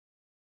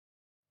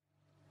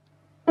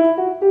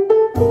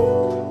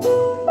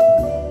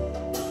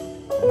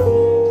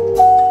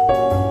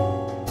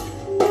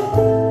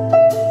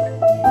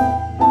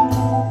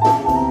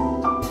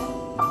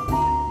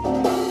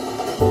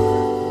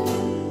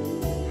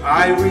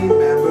I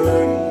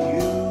remember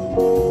you.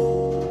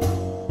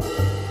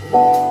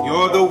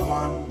 You're the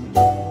one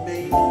who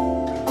made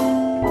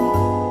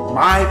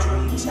my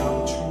dreams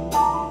come true.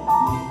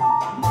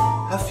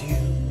 A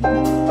few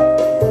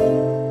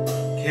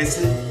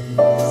kisses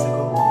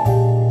ago,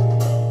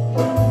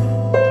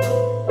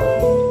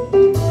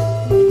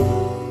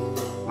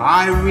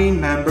 I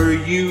remember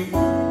you.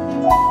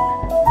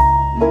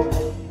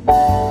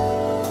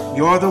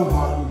 You're the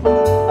one who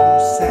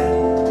said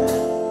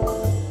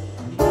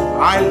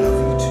I love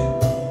you too.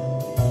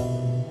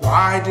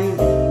 Why didn't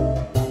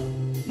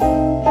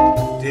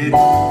you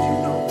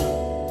know?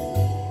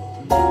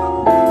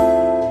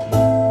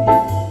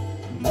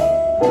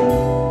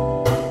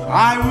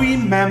 I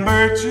remember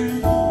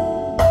too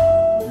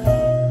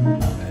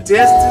a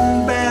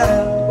distant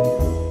bell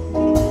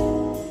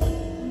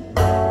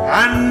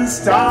and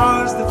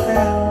stars that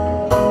fell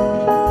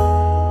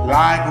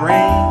like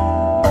rain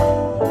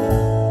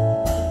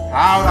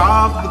out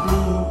of the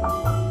blue.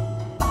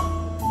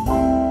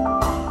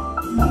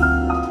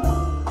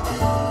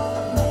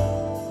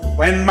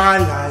 When my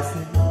life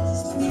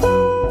is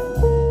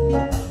through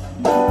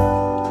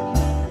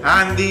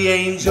and the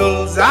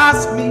angels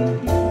ask me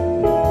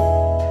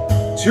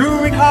to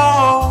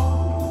recall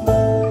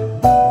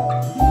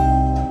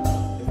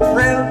the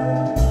thrill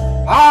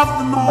of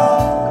them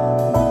all,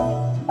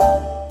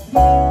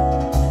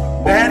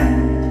 then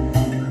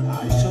I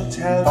shall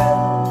tell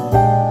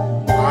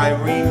them I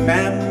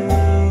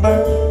remember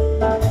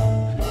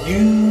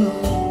you.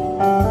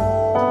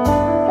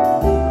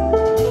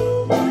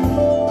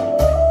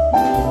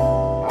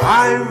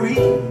 I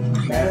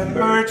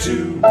remember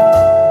too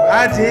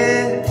a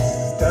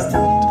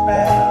distant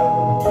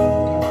bell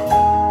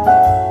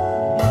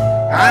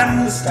and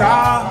the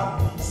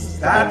stars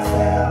that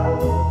fell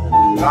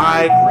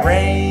like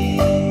rain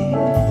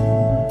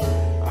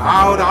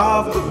out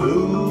of the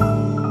blue.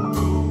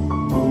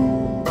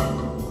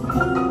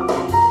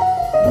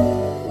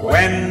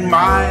 When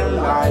my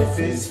life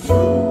is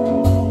through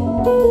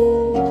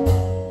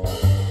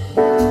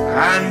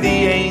and the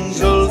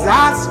angels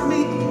ask me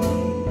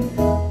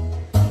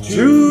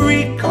to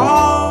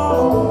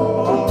recall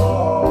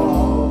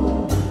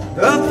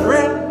the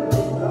thrill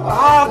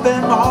of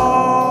them all,